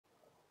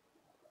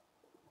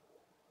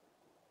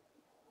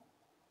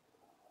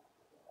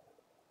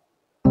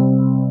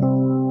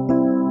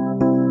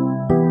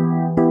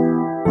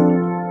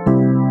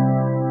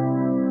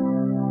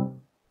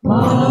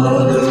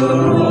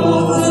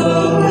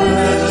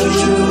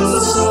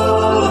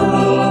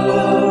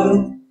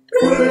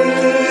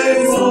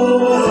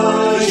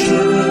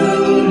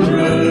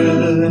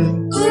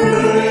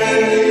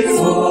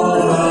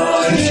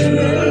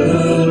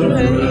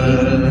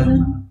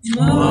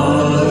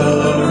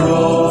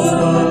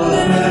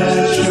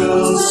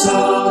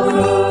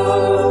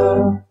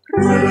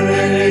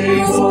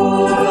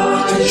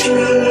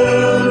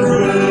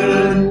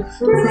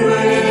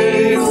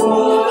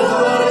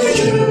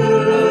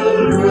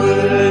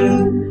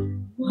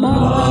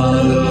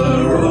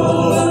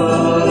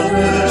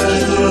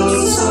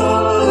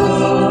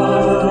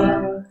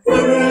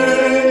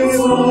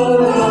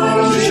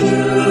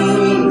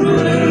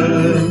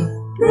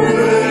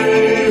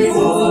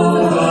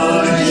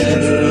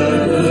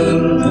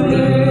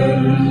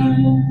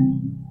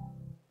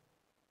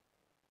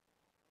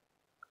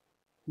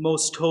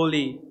Most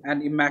Holy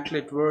and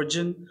Immaculate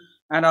Virgin,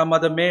 and our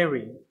Mother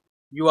Mary,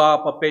 you are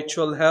our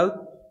perpetual help,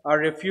 our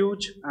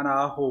refuge, and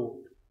our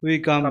hope. We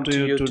come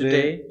to you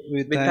today.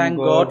 We thank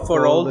God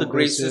for all the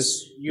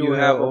graces you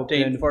have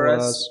obtained for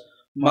us.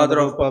 Mother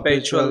of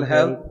perpetual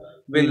help,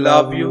 we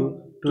love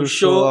you. To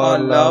show our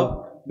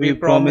love, we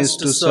promise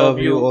to serve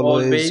you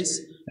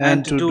always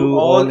and to do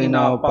all in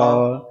our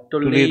power to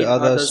lead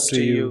others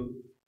to you.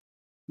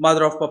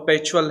 Mother of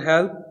perpetual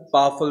help,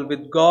 powerful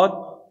with God,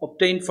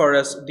 obtain for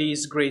us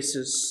these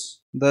graces: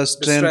 the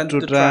strength to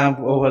triumph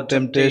over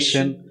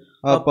temptation,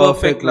 a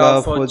perfect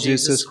love for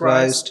Jesus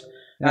Christ,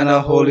 and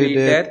a holy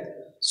death,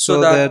 so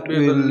that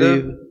we will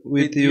live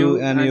with you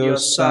and your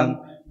Son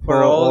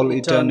for all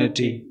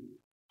eternity.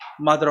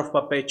 Mother of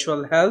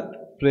perpetual help,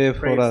 Pray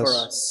for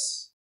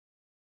us.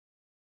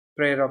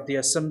 Prayer of the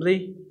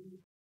Assembly.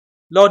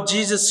 Lord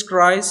Jesus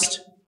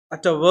Christ,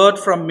 at a word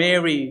from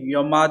Mary,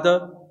 your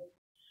mother,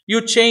 you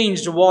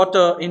changed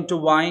water into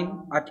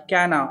wine at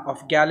Cana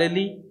of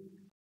Galilee.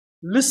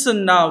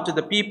 Listen now to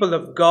the people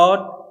of God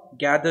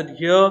gathered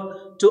here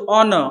to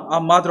honor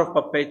our Mother of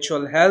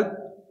perpetual help.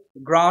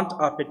 Grant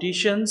our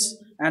petitions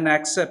and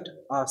accept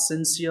our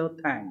sincere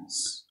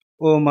thanks.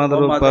 O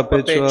Mother of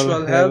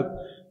perpetual help,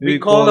 we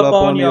call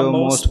upon your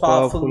most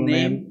powerful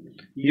name.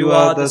 You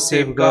are the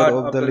safeguard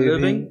of the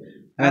living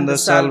and the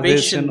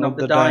salvation of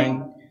the dying.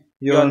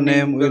 Your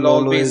name will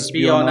always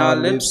be on our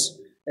lips,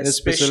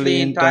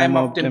 especially in time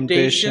of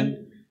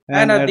temptation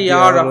and at the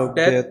hour of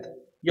death.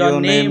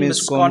 Your name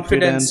is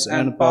confidence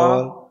and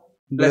power.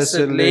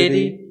 Blessed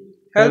Lady,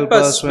 help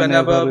us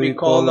whenever we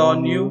call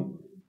on you.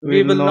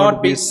 We will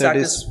not be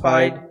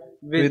satisfied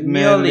with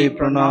merely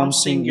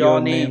pronouncing your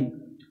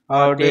name.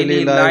 Our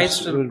daily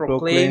lives will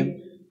proclaim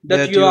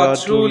that you are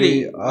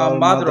truly our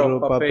Mother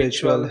of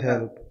perpetual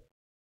help.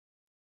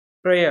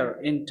 Prayer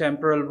in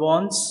temporal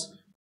wants.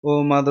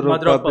 O Mother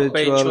of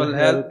perpetual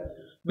help,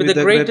 with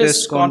the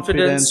greatest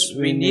confidence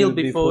we kneel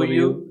before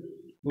you.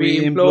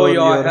 We implore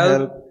your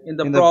help in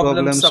the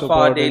problems of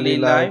our daily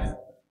life.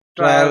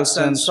 Trials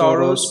and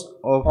sorrows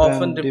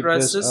often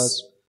depress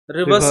us,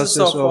 reverses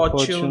of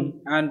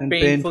fortune and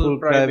painful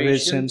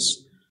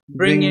privations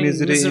bring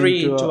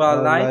misery into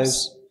our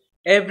lives.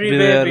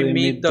 Everywhere we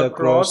meet the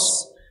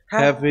cross,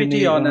 have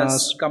pity on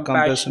us,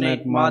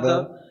 compassionate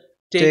Mother.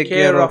 Take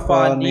care of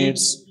our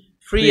needs,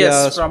 free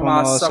us from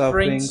our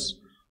sufferings,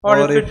 or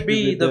if it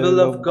be the will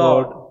of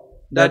God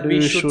that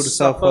we should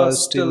suffer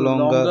still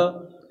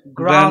longer,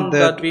 grant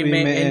that we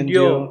may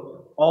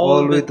endure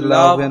all with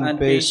love and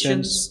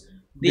patience.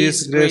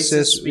 These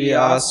graces we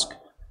ask,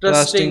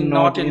 trusting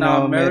not in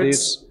our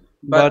merits,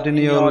 but in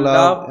your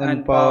love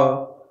and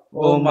power,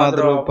 O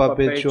Mother of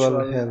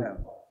perpetual help.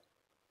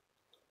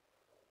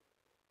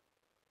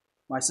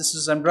 My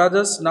sisters and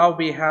brothers, now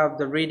we have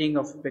the reading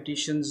of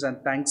petitions and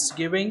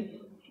thanksgiving.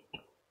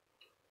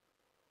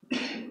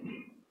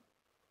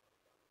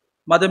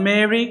 Mother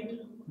Mary,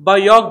 by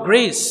your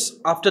grace,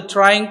 after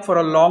trying for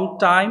a long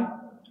time,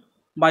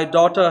 my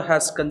daughter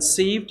has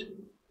conceived.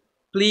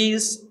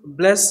 Please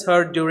bless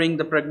her during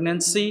the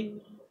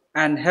pregnancy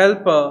and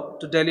help her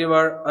to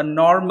deliver a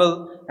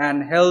normal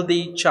and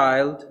healthy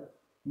child,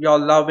 your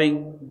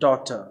loving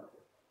daughter.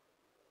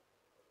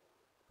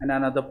 And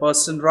another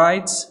person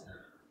writes,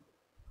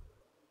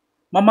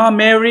 Mama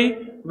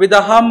Mary, with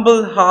a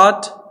humble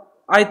heart,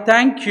 I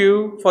thank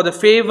you for the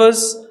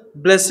favors,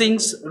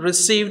 blessings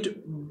received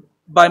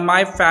by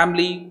my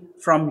family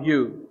from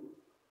you.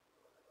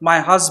 My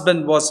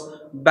husband was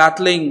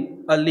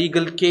battling a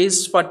legal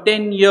case for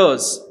 10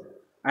 years,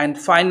 and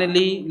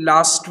finally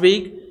last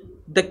week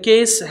the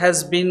case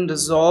has been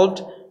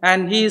resolved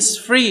and he is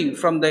free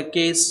from the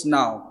case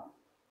now.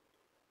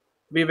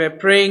 We were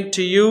praying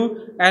to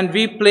you and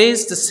we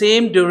placed the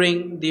same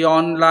during the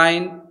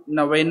online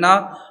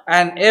Novena,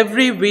 and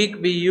every week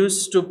we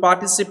used to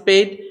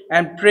participate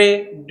and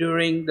pray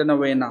during the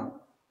Novena.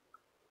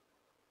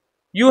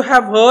 You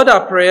have heard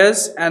our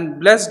prayers and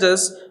blessed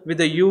us with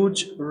a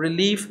huge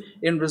relief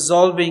in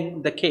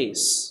resolving the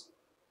case.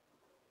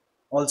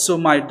 Also,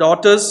 my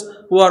daughters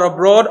who are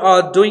abroad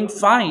are doing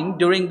fine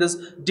during this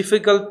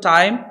difficult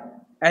time,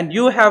 and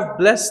you have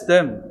blessed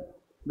them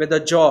with a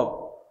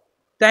job.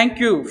 Thank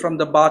you from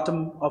the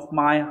bottom of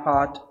my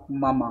heart,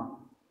 Mama.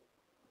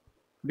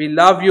 We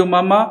love you,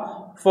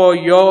 Mama, for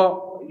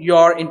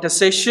your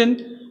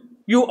intercession.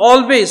 You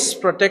always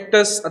protect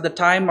us at the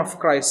time of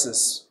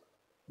crisis.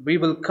 We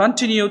will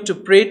continue to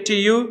pray to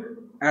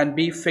you and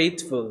be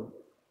faithful.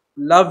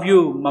 Love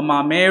you,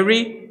 Mama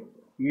Mary,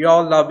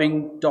 your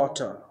loving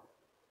daughter.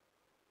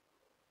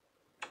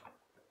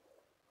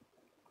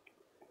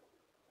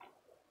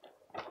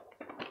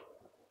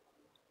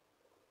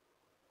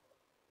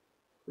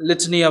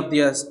 Litany of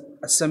the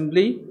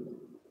Assembly.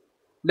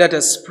 Let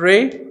us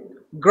pray.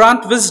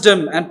 Grant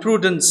wisdom and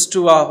prudence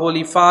to our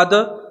Holy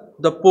Father,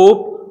 the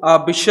Pope,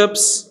 our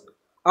bishops,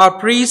 our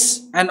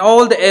priests, and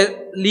all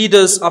the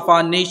leaders of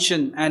our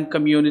nation and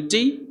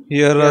community.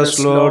 Hear us,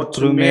 Lord,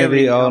 through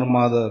Mary, our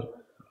Mother.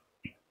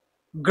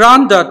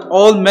 Grant that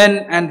all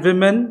men and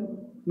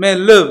women may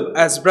live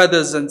as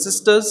brothers and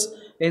sisters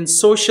in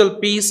social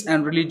peace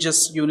and religious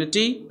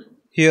unity.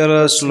 Hear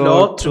us,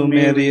 Lord, through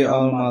Mary,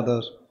 our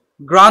Mother.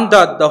 Grant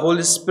that the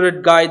Holy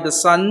Spirit guide the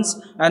sons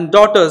and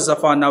daughters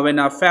of our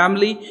Novena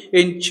family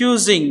in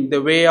choosing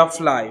the way of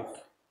life.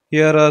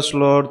 Hear us,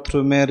 Lord,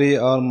 through Mary,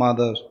 our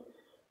Mother.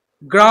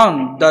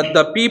 Grant that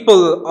the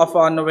people of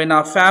our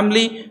Novena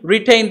family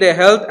retain their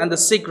health and the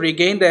sick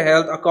regain their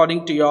health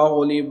according to your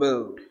holy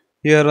will.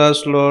 Hear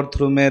us, Lord,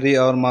 through Mary,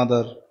 our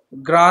Mother.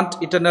 Grant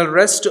eternal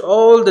rest to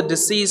all the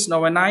deceased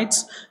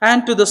Novenites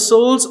and to the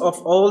souls of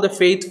all the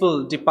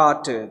faithful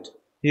departed.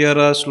 Hear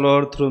us,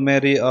 Lord, through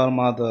Mary, our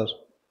Mother.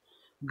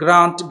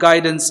 Grant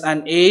guidance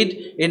and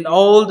aid in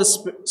all the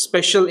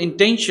special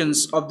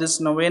intentions of this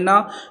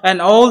novena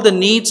and all the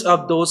needs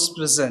of those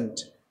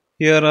present.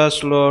 Hear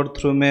us, Lord,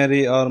 through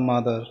Mary, our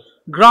Mother.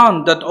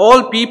 Grant that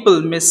all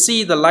people may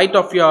see the light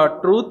of your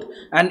truth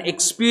and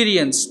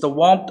experience the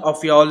warmth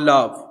of your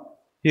love.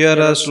 Hear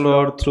us,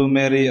 Lord, through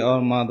Mary,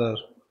 our Mother.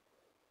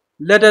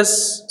 Let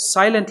us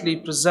silently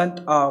present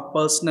our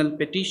personal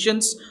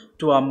petitions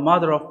to our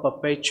Mother of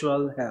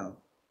Perpetual Help.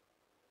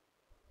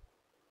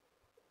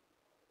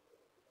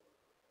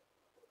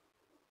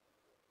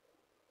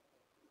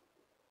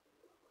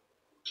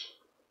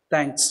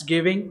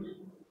 Thanksgiving.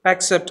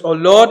 Accept, O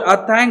Lord,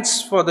 our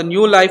thanks for the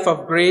new life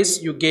of grace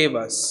you gave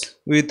us.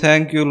 We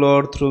thank you,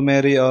 Lord, through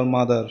Mary, our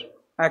Mother.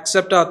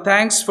 Accept our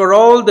thanks for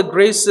all the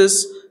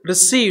graces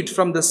received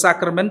from the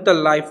sacramental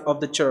life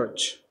of the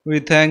Church. We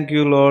thank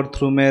you, Lord,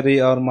 through Mary,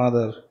 our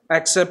Mother.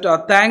 Accept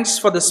our thanks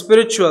for the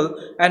spiritual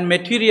and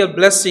material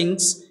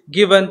blessings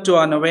given to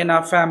our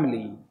Novena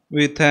family.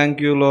 We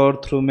thank you,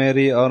 Lord, through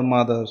Mary, our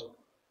Mother.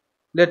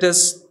 Let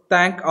us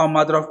thank our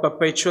Mother of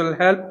Perpetual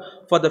Help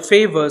for the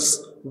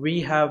favors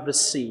we have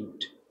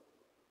received.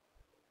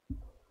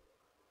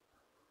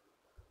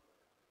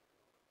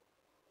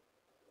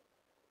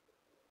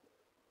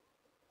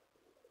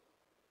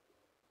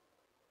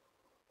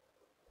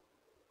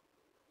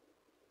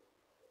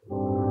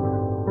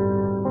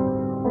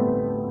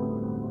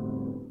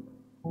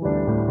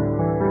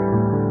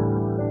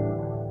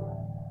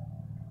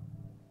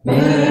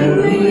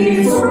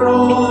 Mary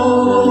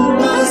from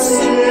the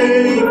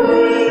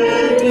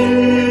sacred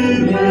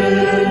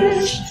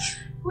image,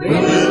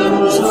 with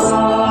those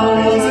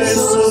eyes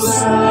so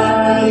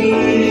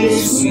sadly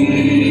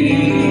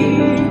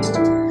sweet,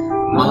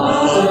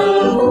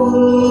 Mother,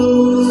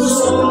 whose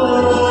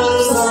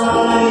was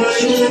thy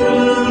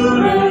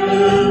children,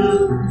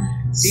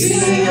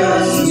 see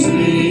us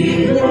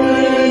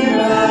kneeling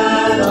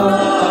at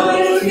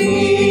thy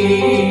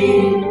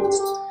feet.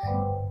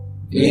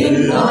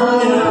 In thy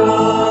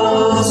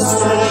arms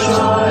thy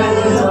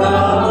child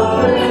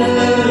thou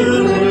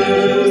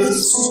held,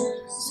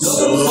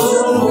 so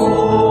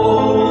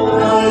full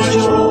thy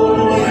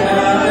joy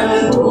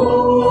and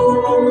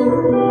woe.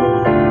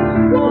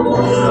 Oh,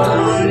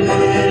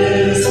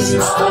 darkness,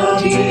 how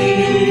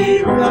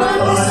deep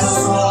thy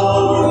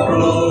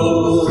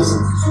sorrows,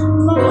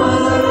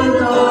 Mother,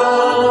 thou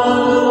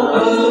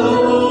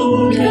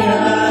alone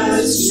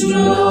canst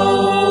know.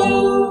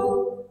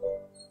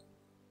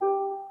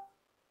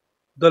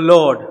 The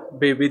Lord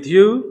be with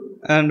you.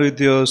 And with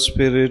your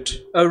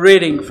spirit. A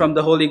reading from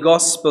the Holy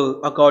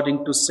Gospel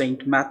according to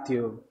Saint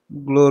Matthew.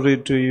 Glory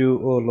to you,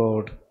 O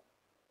Lord.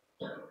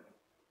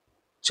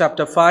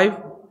 Chapter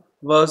 5,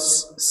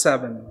 verse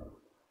 7.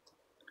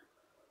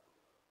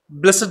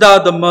 Blessed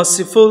are the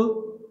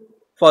merciful,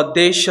 for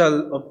they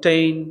shall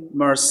obtain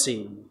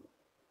mercy.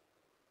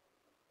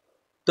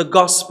 The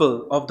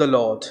Gospel of the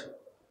Lord.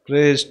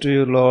 Praise to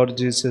you, Lord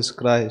Jesus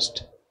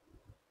Christ.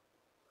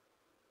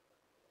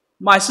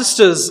 My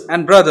sisters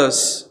and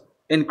brothers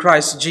in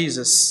Christ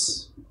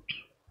Jesus,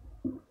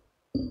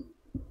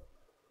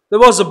 there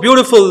was a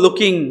beautiful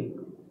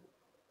looking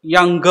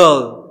young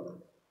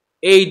girl,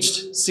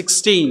 aged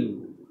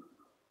 16,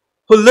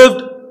 who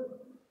lived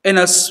in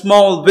a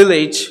small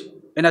village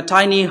in a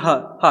tiny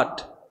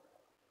hut.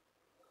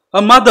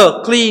 Her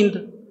mother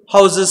cleaned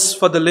houses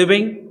for the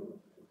living,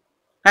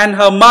 and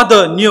her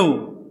mother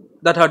knew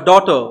that her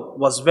daughter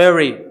was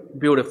very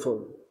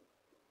beautiful.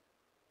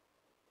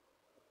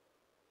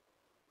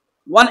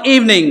 One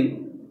evening,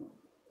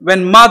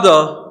 when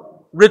mother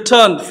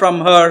returned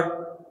from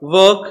her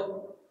work,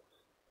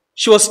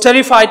 she was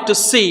terrified to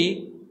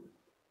see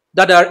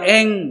that her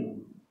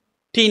young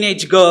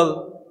teenage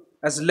girl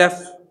has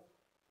left.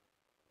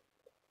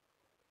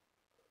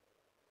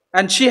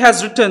 And she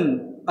has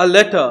written a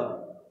letter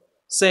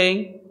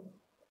saying,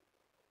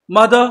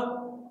 "Mother,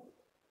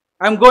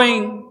 I'm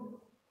going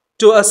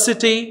to a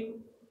city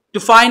to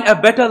find a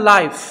better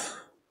life.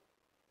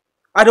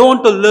 I don't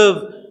want to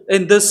live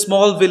in this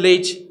small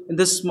village, in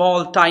this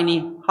small tiny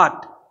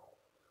hut.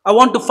 I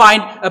want to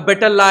find a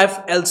better life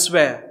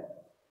elsewhere."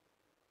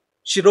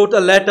 She wrote a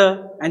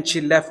letter and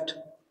she left.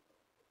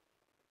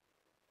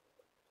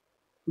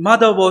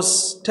 Mother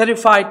was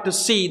terrified to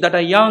see that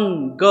a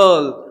young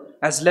girl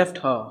has left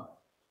her.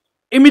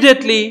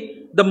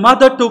 Immediately, the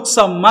mother took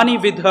some money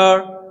with her.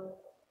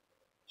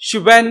 She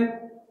went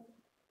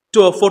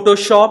to a photo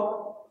shop.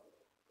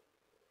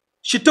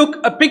 She took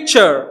a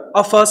picture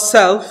of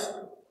herself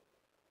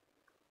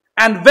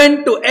and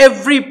went to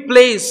every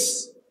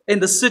place in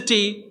the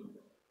city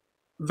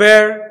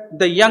where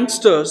the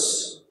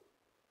youngsters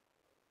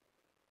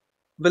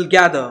will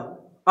gather,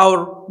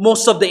 or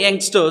most of the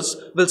youngsters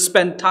will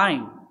spend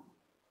time.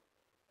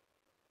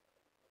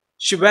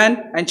 She went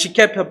and she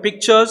kept her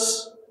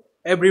pictures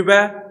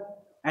everywhere,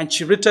 and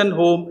she returned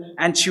home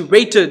and she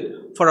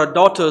waited for her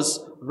daughter's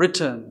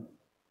return.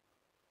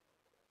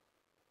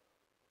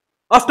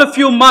 After a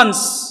few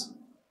months,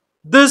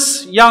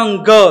 this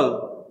young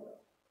girl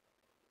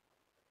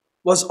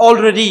was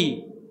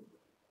already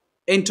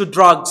into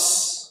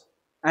drugs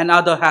and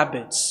other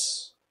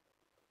habits.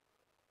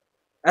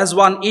 As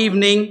one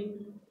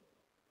evening,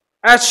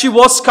 as she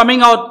was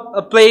coming out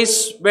a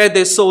place where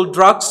they sold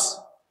drugs,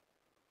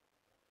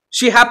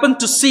 she happened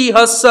to see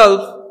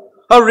herself,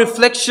 her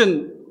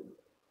reflection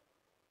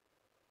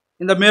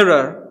in the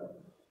mirror.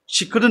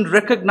 She couldn't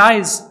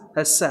recognize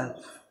herself.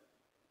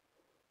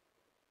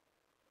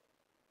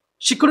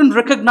 She couldn't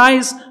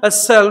recognize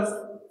herself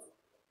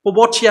for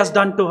what she has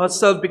done to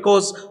herself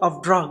because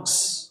of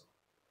drugs.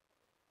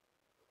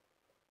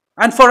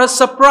 And for her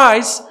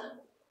surprise,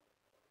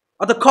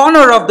 at the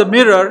corner of the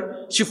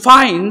mirror, she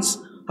finds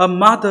her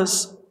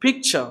mother's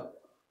picture.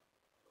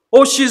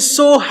 Oh, she's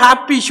so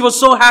happy. She was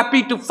so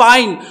happy to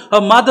find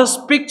her mother's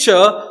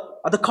picture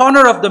at the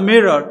corner of the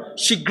mirror.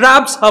 She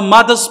grabs her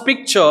mother's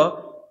picture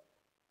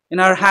in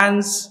her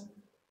hands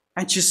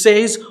and she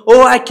says,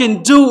 oh, I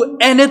can do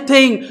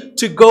anything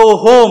to go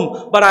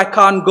home, but I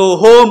can't go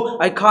home.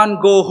 I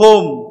can't go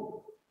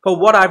home for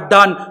what I've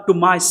done to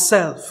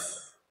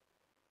myself.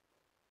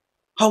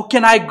 How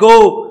can I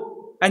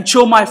go and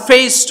show my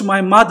face to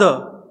my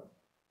mother?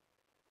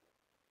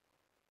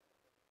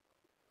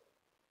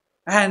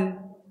 And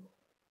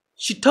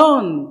she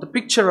turned the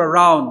picture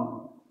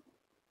around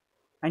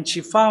and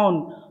she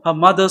found her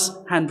mother's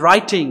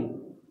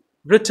handwriting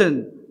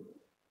written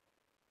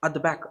at the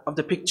back of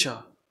the picture.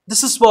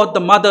 This is what the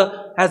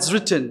mother has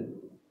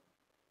written.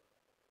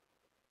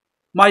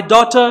 My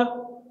daughter,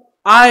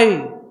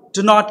 I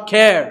do not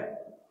care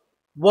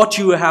what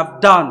you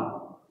have done.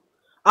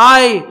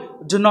 I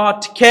do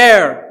not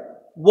care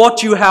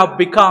what you have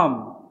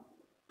become.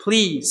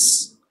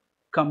 Please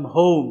come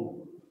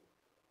home.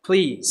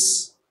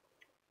 Please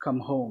come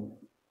home.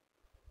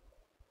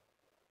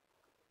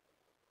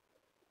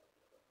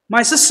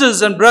 My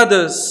sisters and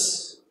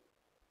brothers,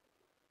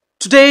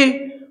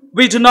 today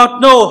we do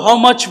not know how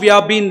much we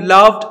are being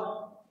loved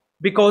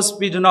because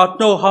we do not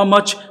know how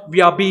much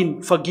we are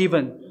being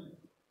forgiven.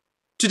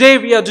 Today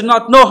we do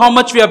not know how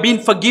much we are being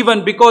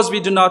forgiven because we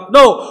do not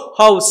know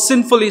how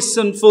sinfully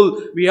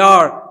sinful we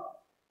are,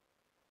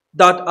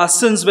 that our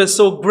sins were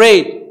so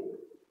great.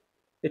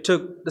 It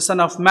took the Son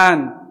of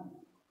Man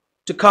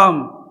to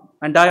come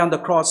and die on the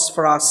cross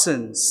for our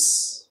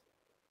sins.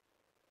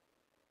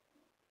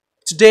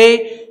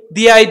 Today,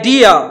 the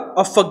idea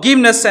of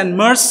forgiveness and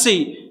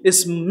mercy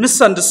is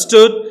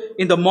misunderstood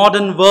in the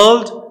modern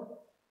world.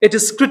 It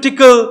is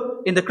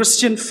critical in the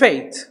Christian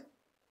faith.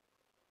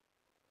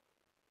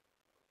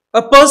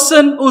 A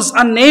person who is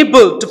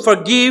unable to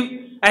forgive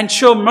and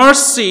show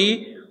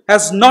mercy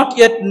has not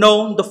yet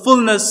known the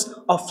fullness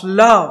of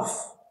love.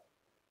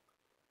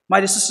 My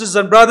dear sisters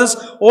and brothers,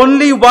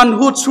 only one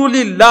who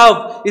truly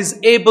loves is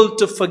able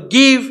to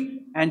forgive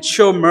and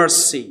show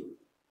mercy.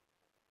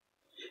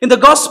 In the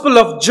Gospel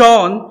of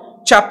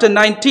John, chapter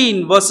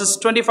 19, verses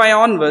 25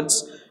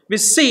 onwards, we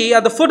see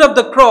at the foot of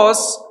the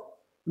cross,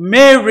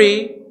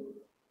 Mary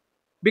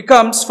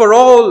becomes for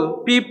all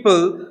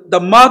people the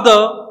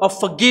mother of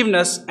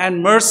forgiveness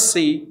and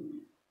mercy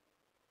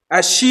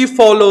as she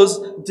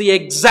follows the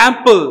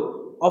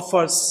example of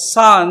her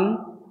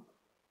Son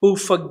who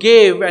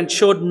forgave and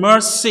showed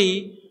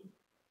mercy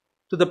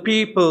to the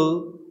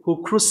people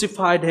who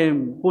crucified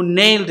him, who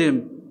nailed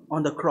him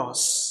on the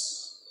cross.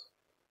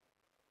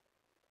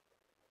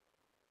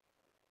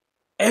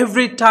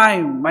 Every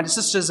time, my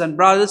sisters and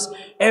brothers,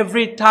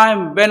 every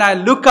time when I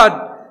look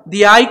at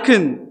the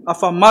icon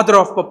of a mother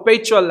of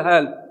perpetual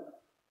help,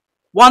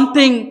 one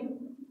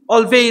thing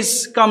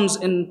always comes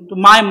into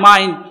my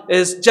mind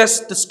is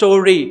just the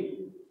story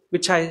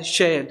which I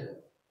shared.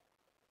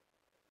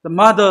 The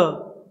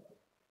mother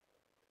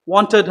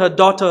wanted her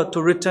daughter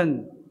to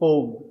return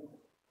home.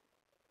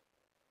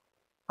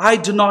 I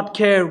do not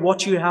care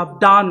what you have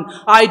done.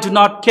 I do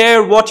not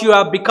care what you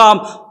have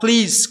become.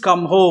 Please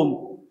come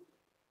home.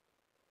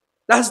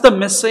 That's the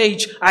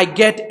message I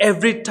get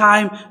every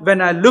time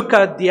when I look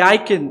at the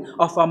icon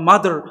of a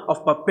mother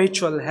of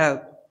perpetual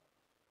help.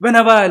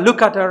 Whenever I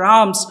look at her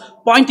arms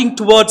pointing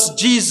towards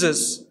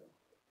Jesus,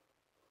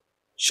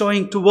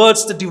 showing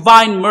towards the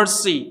divine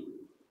mercy,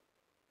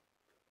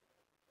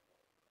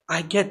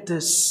 I get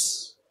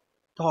this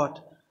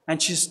thought. And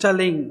she's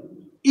telling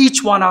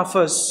each one of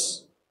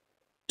us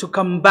to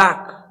come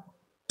back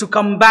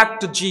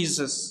to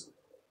Jesus.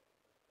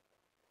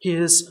 He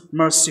is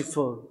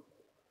merciful.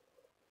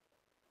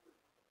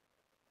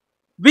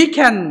 We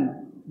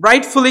can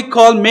rightfully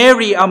call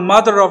Mary a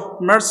mother of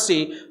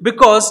mercy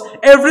because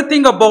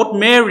everything about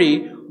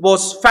Mary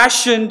was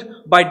fashioned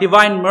by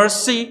divine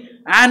mercy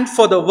and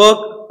for the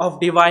work of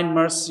divine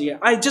mercy.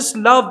 I just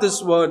love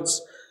these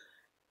words.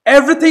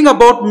 Everything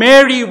about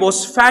Mary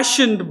was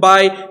fashioned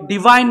by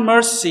divine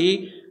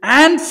mercy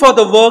and for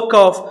the work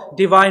of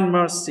divine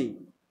mercy.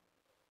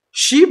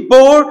 She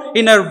bore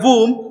in her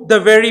womb the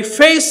very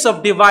face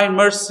of divine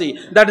mercy,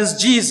 that is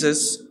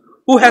Jesus,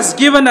 who has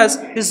given us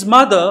his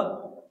mother,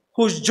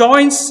 who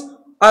joins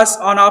us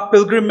on our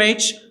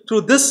pilgrimage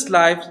through this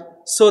life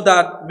so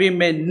that we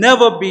may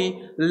never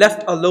be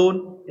left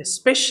alone,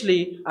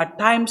 especially at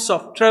times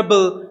of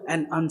trouble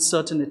and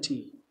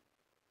uncertainty.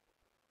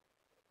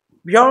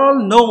 We all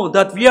know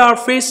that we are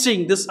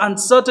facing this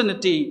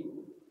uncertainty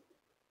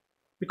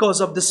because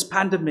of this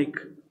pandemic.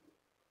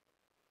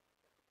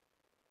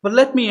 But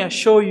let me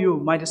assure you,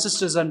 my dear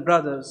sisters and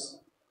brothers,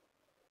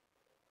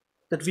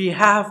 that we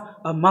have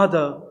a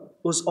mother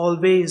who's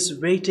always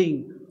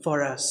waiting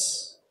for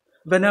us.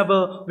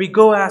 Whenever we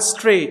go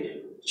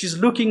astray, she's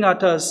looking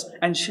at us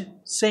and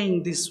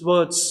saying these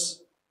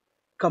words,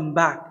 "Come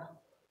back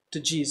to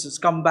Jesus,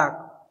 come back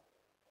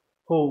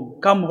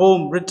home, come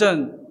home,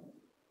 return."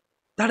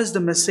 That is the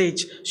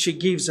message she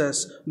gives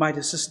us, my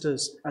dear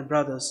sisters and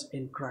brothers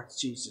in Christ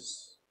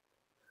Jesus.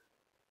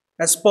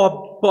 As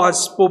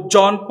Pope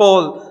John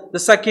Paul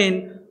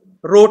II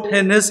wrote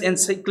in his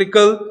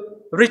encyclical,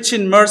 Rich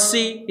in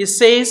Mercy, he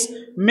says,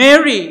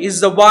 Mary is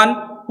the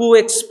one who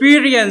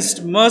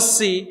experienced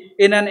mercy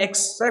in an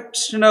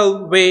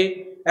exceptional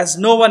way as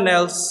no one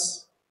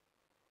else.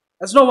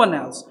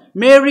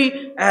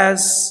 Mary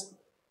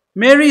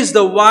is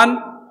the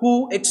one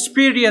who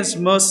experienced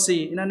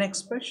mercy in an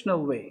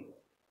exceptional way.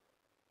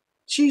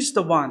 She's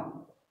the one.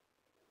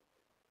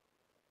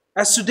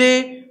 As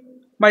today,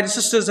 my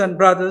sisters and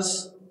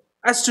brothers,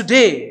 as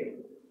today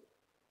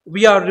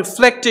we are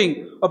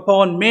reflecting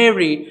upon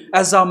Mary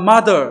as our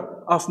mother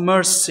of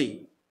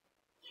mercy.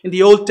 In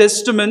the Old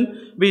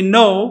Testament, we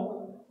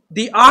know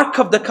the Ark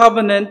of the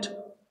Covenant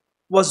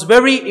was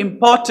very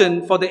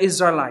important for the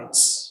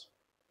Israelites.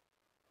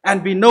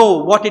 And we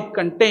know what it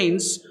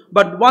contains.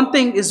 But one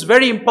thing is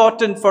very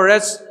important for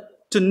us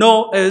to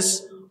know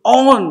is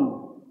upon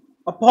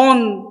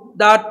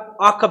that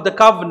Ark of the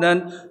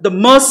Covenant, the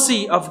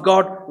mercy of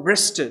God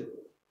rested.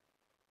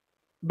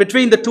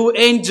 Between the two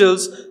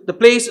angels, the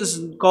place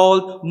is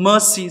called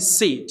Mercy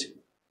Seat.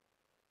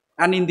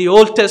 And in the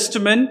Old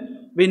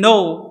Testament, we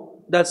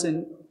know that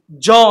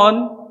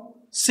John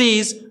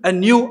sees a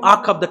new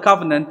Ark of the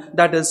Covenant,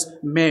 that is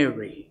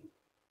Mary.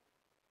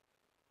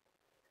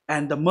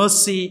 And the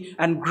mercy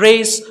and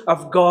grace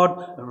of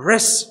God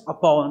rests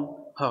upon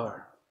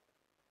her.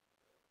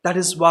 That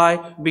is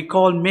why we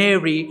call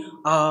Mary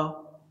a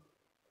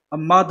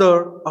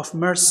mother of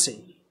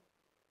mercy.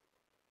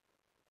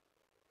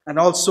 And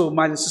also,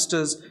 my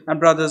sisters and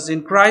brothers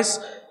in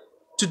Christ,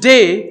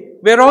 today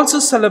we are also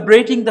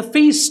celebrating the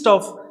feast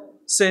of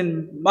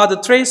Saint Mother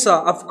Teresa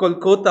of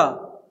Calcutta.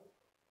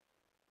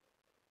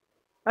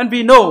 And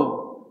we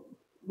know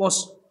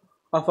most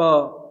of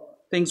her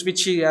things which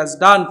she has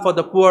done for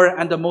the poor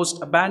and the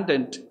most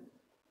abandoned.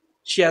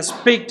 She has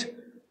picked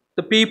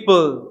the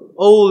people,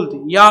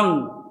 old,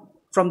 young,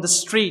 from the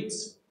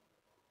streets.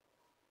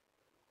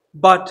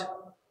 But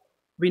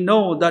we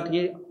know that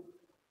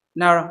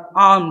in her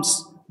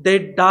arms, they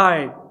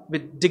died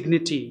with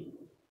dignity.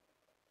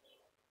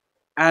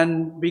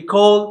 And we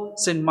call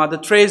Saint Mother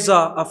Teresa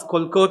of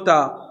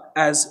Calcutta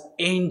as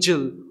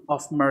Angel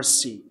of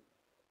Mercy.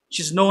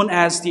 She's known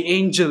as the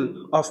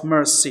Angel of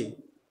Mercy.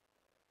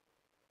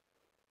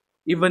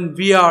 Even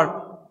we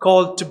are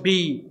called to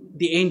be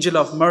the Angel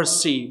of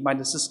Mercy, my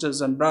sisters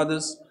and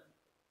brothers,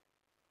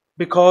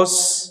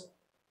 because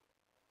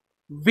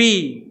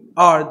we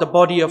are the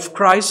body of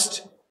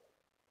Christ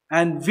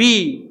and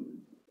we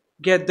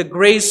get the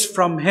grace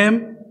from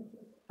Him.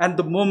 And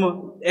the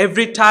moment,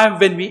 every time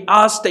when we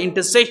ask the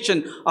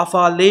intercession of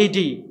Our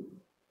Lady,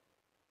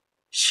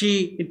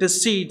 she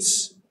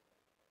intercedes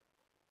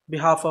on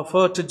behalf of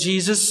her to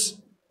Jesus.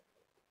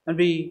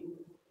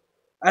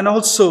 And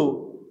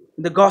also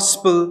in the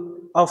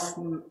Gospel of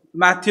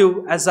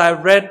Matthew, as I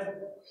read,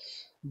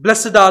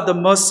 blessed are the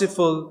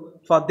merciful,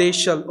 for they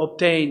shall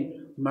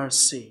obtain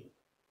mercy.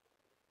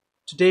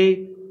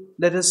 Today,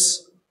 let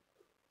us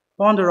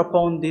ponder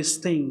upon these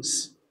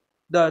things,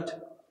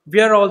 that we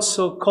are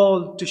also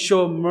called to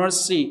show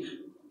mercy,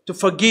 to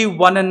forgive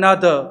one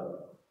another,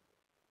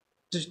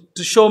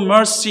 to show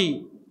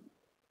mercy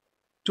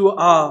to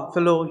our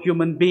fellow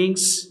human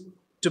beings,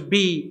 to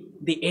be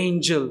the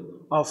angel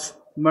of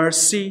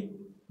mercy,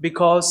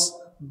 because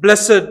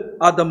blessed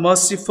are the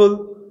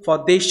merciful,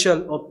 for they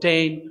shall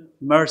obtain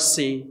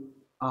mercy.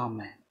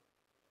 Amen.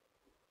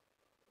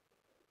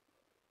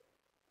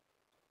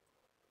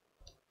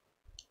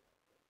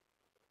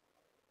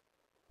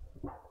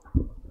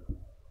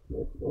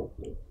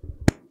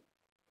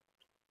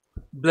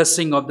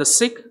 Blessing of the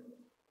sick.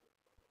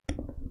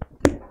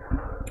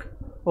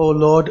 O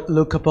Lord,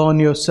 look upon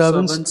your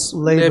servants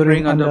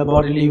laboring under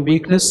bodily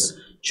weakness.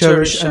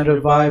 Cherish and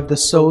revive the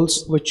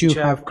souls which you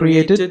have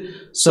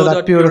created, so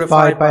that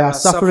purified by our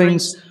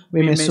sufferings,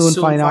 we may soon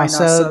find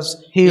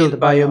ourselves healed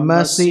by your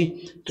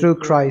mercy, through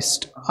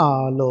Christ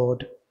our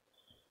Lord.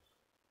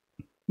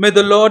 May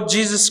the Lord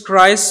Jesus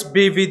Christ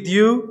be with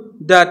you,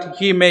 that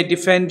he may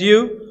defend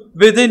you,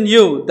 within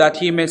you, that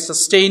he may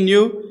sustain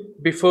you,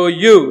 before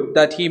you,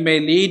 that he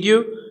may lead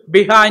you,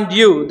 behind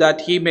you,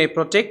 that he may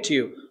protect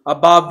you,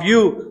 above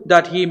you,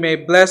 that he may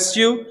bless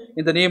you,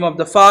 in the name of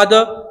the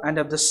Father, and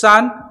of the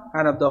Son,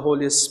 and of the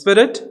Holy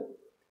Spirit.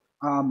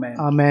 Amen.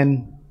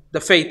 Amen.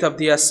 The faith of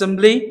the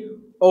assembly,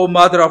 O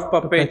Mother of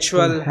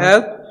perpetual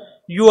help,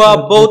 you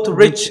are both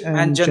rich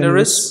and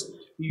generous.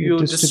 You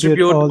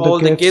distribute all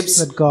the gifts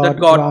that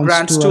God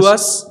grants to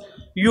us.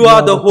 You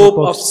are the hope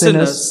of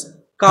sinners.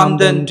 Come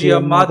then, dear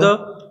Mother,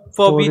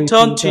 for we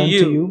turn to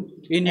you.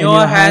 In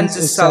your hands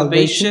is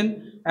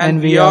salvation,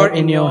 and we are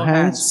in your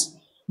hands.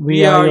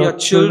 We are your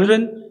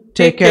children.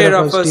 Take care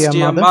of us,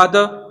 dear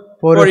Mother,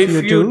 for if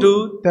you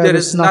do, there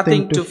is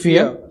nothing to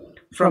fear.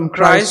 From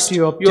Christ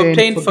you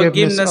obtain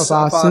forgiveness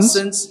of our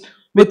sins.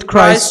 With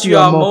Christ you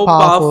are more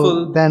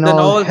powerful than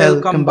all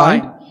hell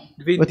combined.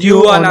 With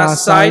you on our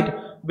side,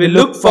 we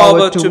look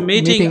forward to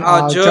meeting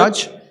our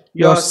Judge,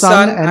 your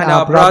Son and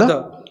our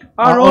brother.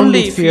 Our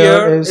only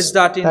fear is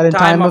that in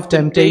time of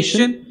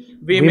temptation,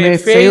 we may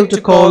fail to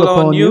call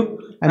upon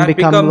you and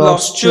become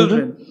lost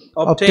children.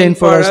 Obtain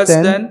for us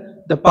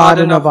then the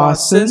pardon of our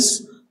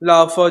sins,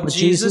 love for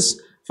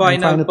Jesus,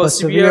 final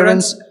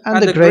perseverance,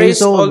 and the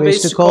grace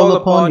always to call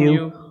upon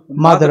you,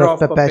 Mother of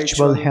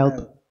perpetual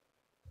help.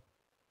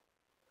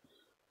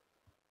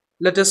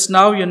 Let us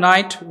now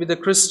unite with the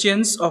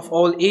Christians of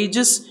all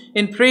ages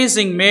in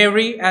praising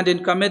Mary and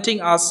in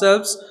committing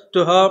ourselves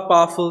to her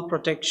powerful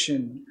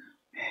protection.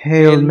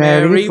 Hail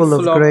Mary, full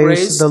of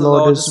grace, the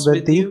Lord is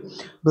with thee.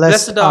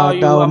 Blessed art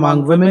thou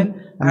among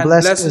women, and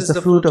blessed is the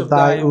fruit of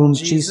thy womb,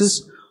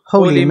 Jesus.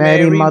 Holy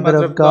Mary,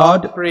 Mother of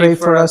God, pray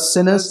for us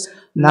sinners,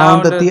 now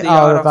and at the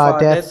hour of our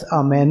death.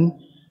 Amen.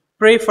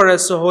 Pray for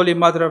us, O Holy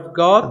Mother of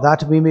God,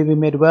 that we may be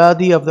made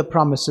worthy of the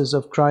promises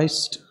of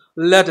Christ.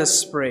 Let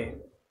us pray.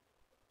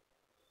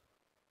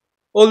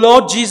 O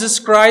Lord Jesus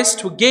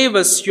Christ, who gave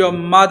us your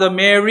Mother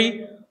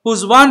Mary,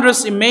 whose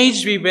wondrous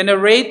image we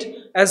venerate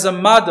as a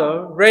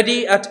mother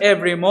ready at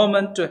every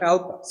moment to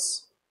help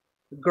us,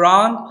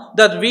 grant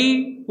that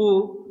we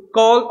who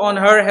call on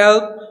her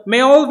help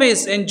may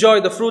always enjoy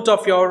the fruit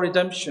of your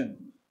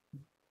redemption.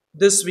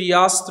 This we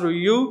ask through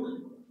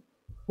you,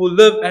 who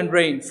live and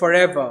reign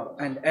forever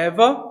and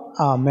ever.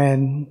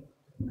 Amen.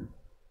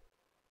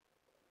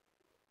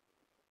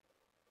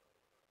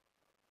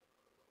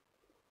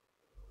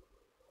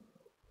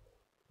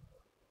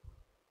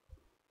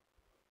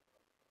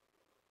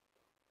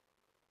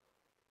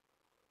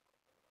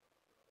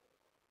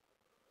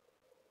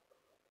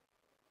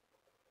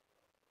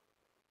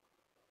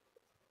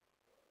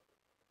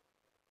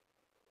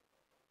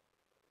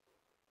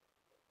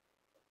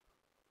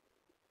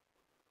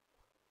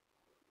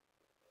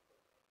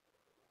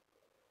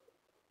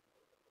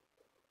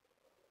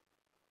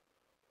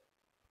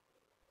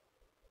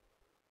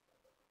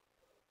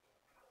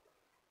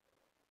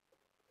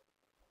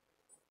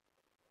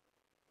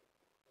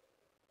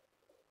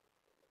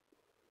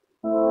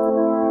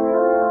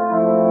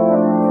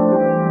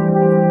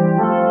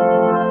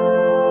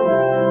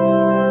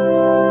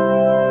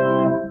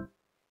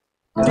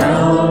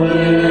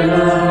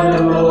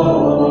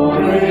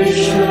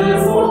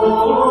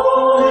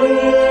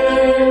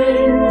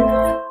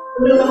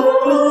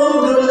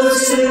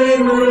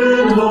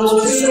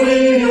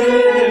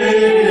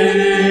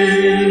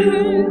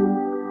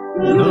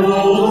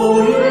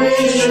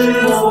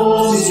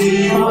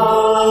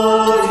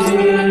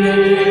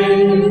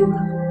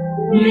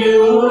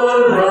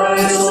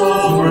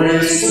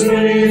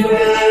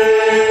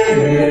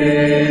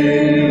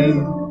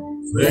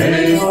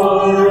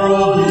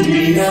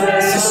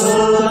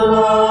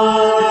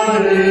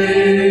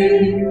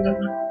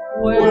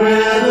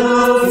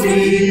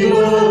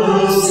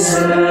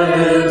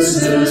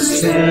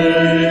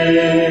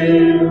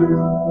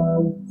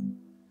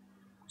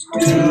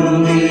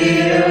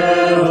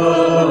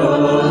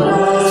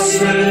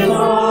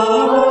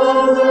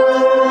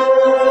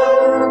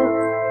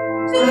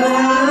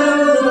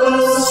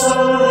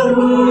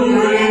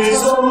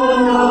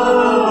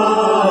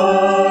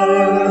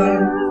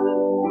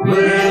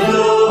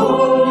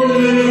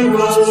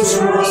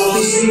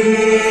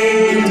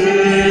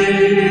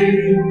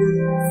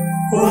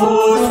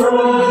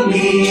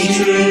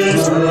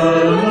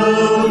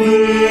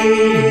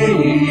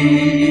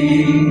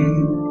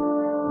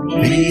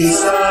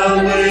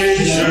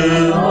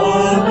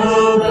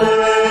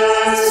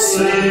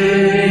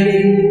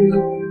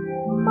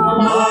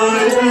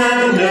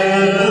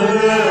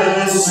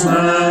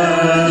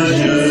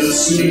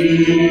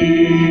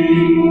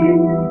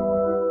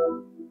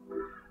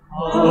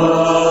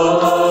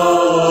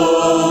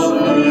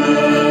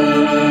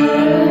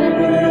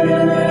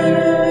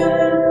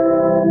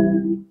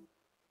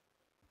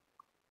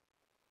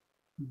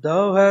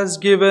 Thou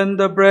hast given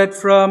the bread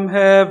from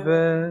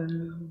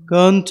heaven,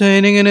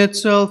 containing in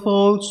itself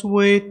all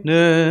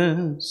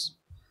sweetness.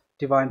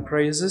 Divine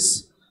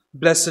praises.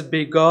 Blessed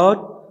be God,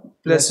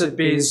 blessed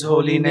be his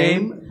holy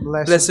name,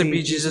 blessed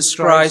be Jesus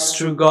Christ,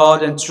 true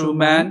God and true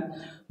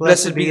man,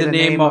 blessed be the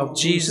name of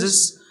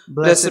Jesus.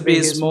 Blessed be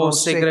his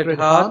most sacred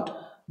heart.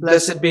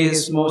 Blessed be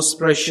his most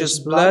precious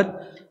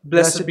blood.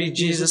 Blessed be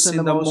Jesus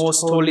in the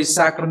most holy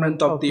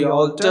sacrament of the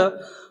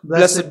altar.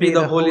 Blessed be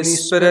the Holy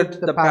Spirit,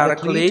 the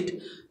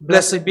Paraclete.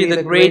 Blessed be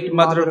the great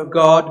Mother of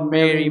God,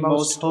 Mary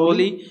most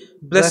holy.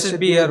 Blessed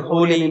be her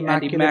holy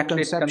and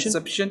immaculate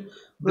conception.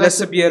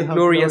 Blessed be her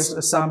glorious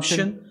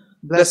assumption.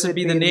 Blessed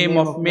be the name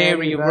of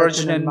Mary,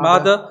 Virgin and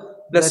Mother.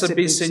 Blessed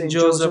be Saint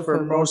Joseph,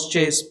 her most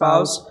chaste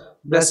spouse.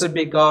 Blessed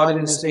be God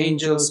in his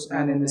angels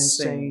and in his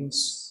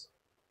saints.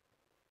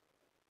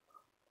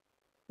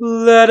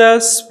 Let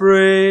us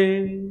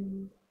pray.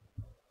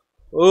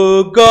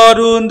 O God,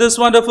 who in this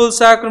wonderful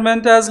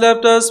sacrament has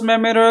left us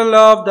memorial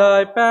of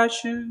thy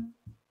passion,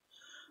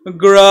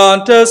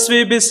 grant us,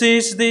 we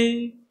beseech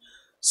thee,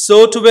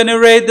 so to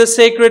venerate the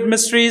sacred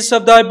mysteries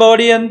of thy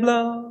body and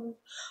blood,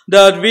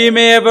 that we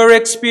may ever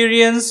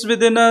experience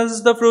within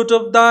us the fruit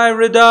of thy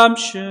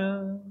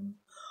redemption,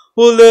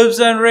 who lives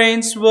and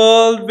reigns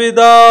world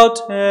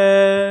without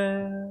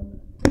end.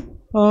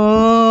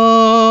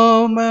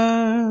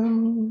 Amen.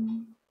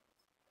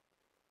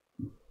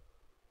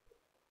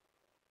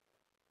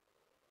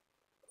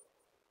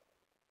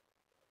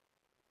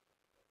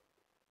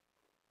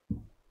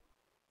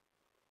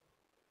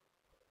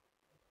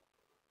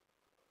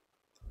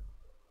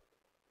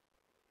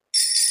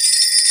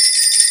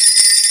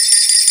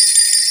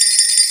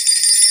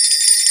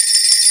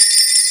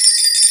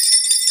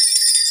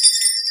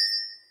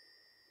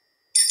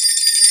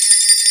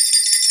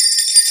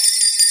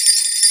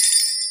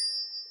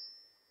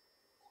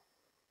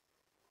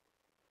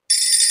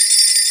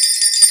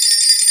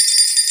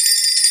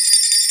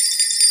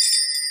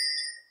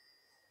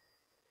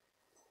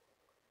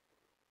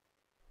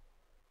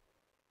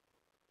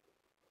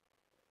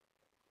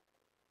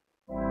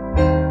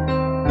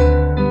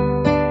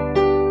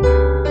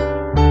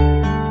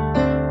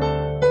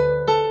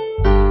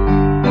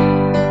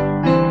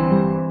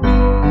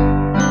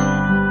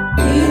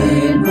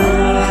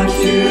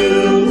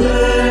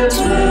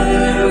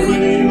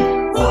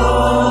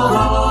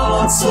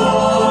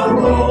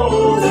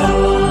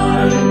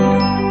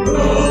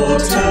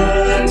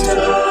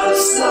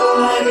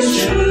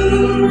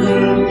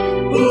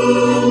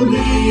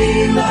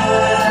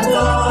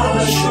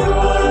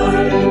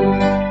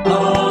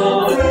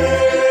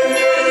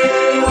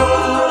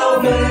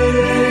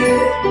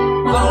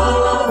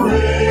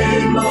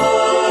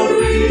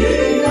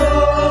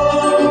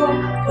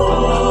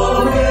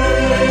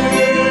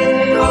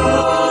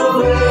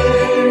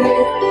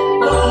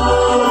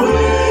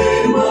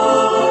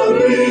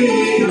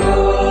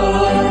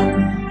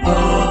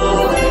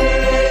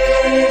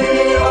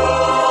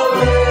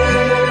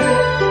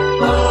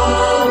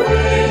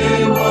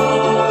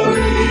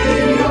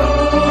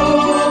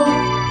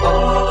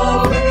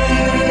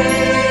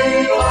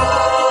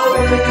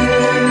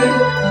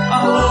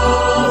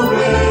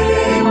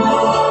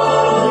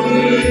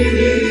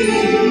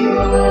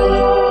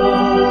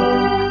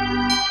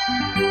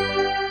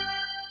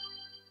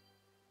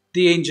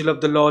 The angel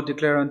of the Lord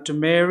declared unto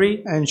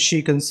Mary, And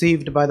she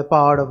conceived by the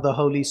power of the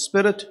Holy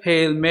Spirit.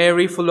 Hail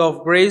Mary, full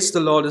of grace, the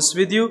Lord is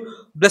with you.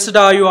 Blessed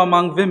are you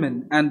among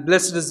women, and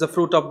blessed is the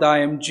fruit of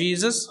thy womb,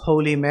 Jesus.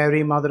 Holy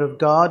Mary, Mother of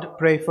God,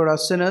 pray for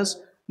us sinners,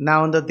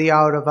 now and at the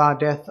hour of our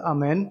death.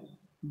 Amen.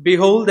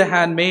 Behold the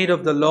handmaid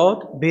of the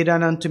Lord. Be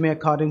done unto me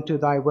according to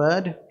thy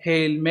word.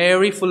 Hail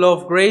Mary, full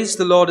of grace,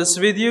 the Lord is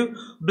with you.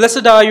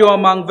 Blessed are you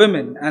among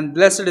women, and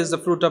blessed is the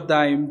fruit of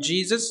thy womb,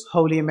 Jesus.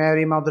 Holy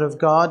Mary, Mother of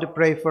God,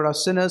 pray for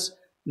us sinners,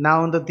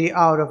 now and at the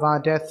hour of our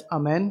death.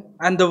 Amen.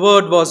 And the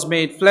Word was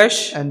made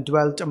flesh, and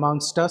dwelt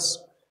amongst us.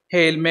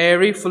 Hail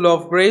Mary, full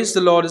of grace,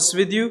 the Lord is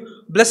with you.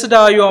 Blessed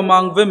are you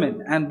among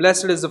women, and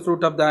blessed is the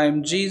fruit of thy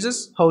womb,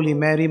 Jesus. Holy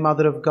Mary,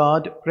 Mother of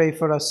God, pray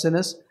for us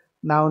sinners,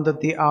 now and at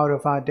the hour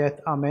of our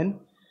death. Amen.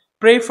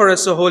 Pray for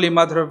us, O Holy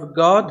Mother of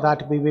God,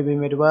 that we may be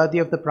made worthy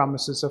of the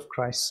promises of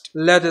Christ.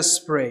 Let us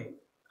pray.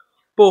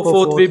 Pour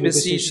forth, we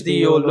beseech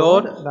thee, O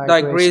Lord,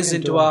 thy grace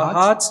into our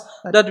hearts,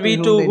 that we,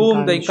 to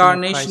whom the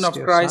incarnation of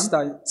Christ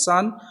thy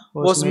Son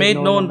was made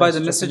known by the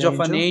message of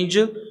an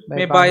angel,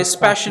 may by his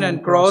passion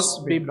and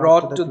cross be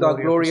brought to the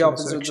glory of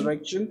his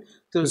resurrection,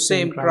 through the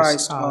same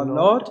Christ our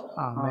Lord.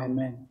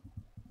 Amen.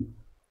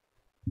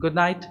 Good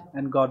night,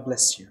 and God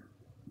bless you.